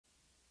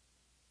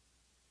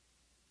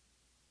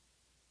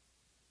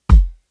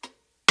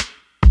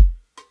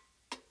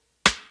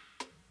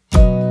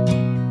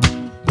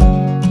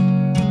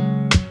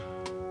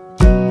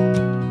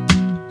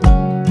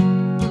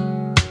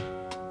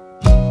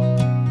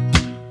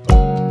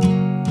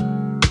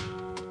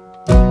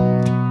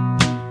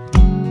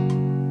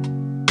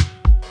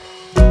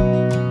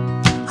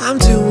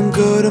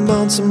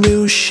on some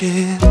new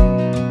shit.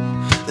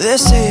 They're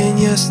saying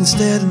yes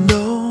instead of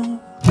no.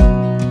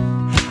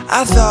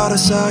 I thought I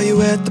saw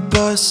you at the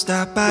bus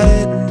stop, I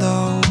didn't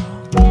though.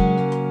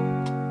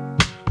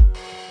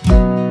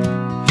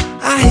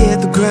 I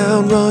hit the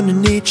ground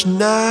running each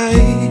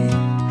night.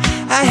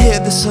 I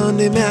hit the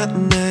Sunday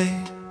matinee.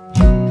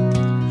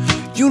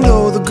 You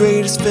know the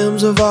greatest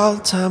films of all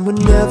time were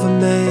never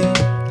made.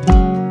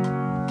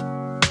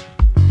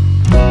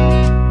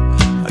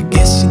 I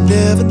guess you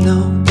never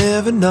know,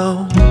 never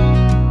know.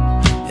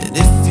 And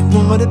if you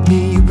wanted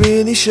me, you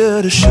really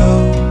should've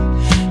showed.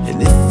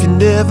 And if you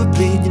never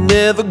bleed, you're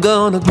never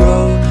gonna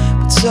grow.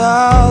 But it's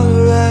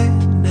alright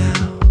now.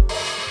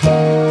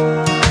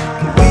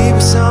 We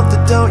were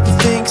something, don't you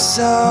think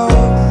so?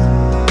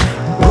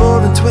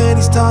 Rolling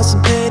 20s,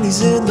 tossing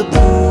pennies in the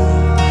pool.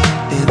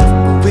 And if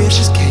my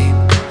wishes came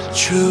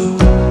true,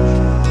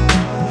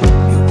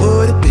 it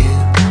would've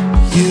been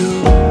you.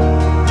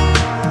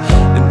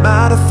 In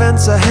my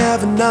defense, I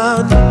have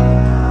none,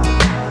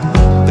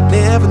 but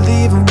never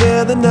leaving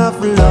well enough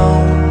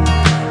alone.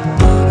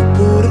 But it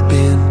would've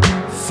been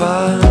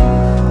fun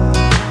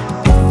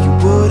if you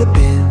would've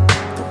been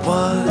the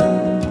one.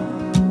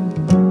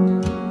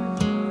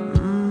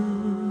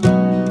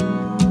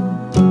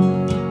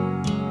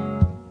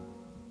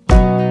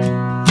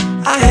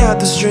 I had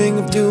the string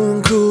of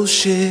doing cool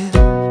shit,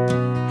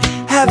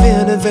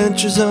 having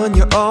adventures on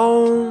your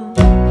own.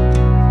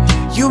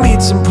 You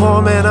meet some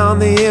poor man on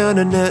the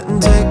internet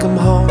and take him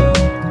home.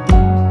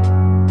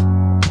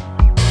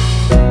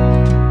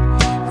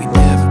 We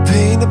never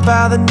painted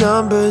by the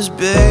numbers,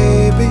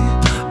 baby,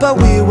 but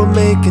we were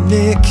making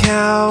it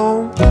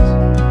count.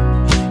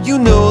 You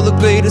know the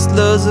greatest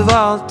loves of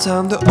all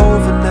time, they're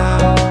over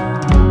now.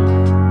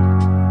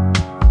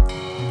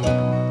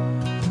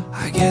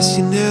 I guess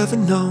you never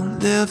know,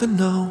 never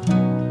know.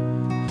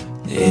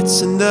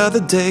 It's another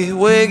day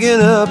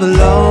waking up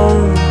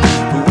alone.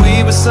 But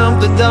we were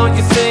something, don't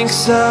you think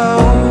so?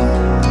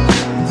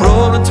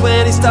 Rolling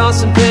 20s,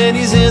 tossing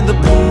pennies in the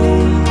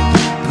pool.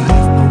 But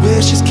if my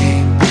wishes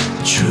came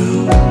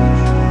true,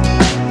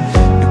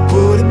 it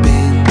would've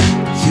been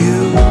you.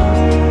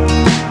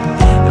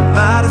 In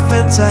my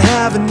defense, I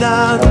have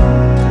none,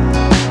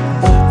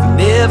 for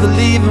never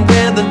leaving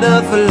well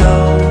enough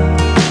alone.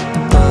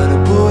 But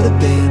it would've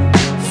been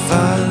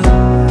fun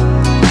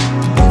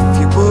if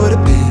you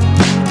would've been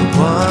the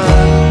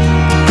one.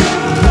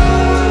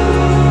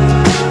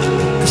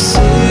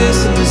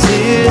 Persist and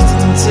resist the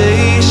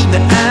temptation to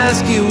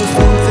ask you if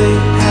one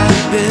thing had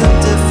been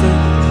different.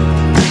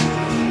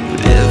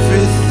 Would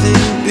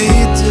everything be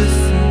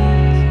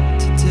different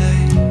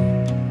today?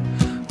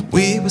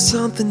 We were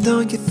something,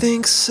 don't you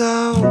think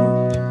so?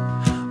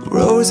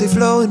 Rosy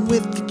flowing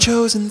with the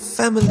chosen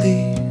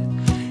family.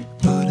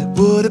 But it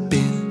would've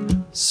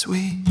been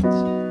sweet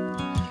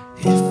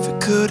if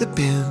it could've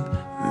been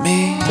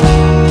me.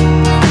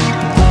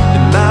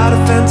 In my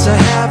defense, I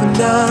have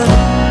none,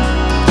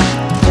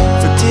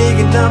 for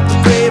digging up the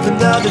grave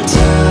another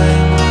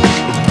time.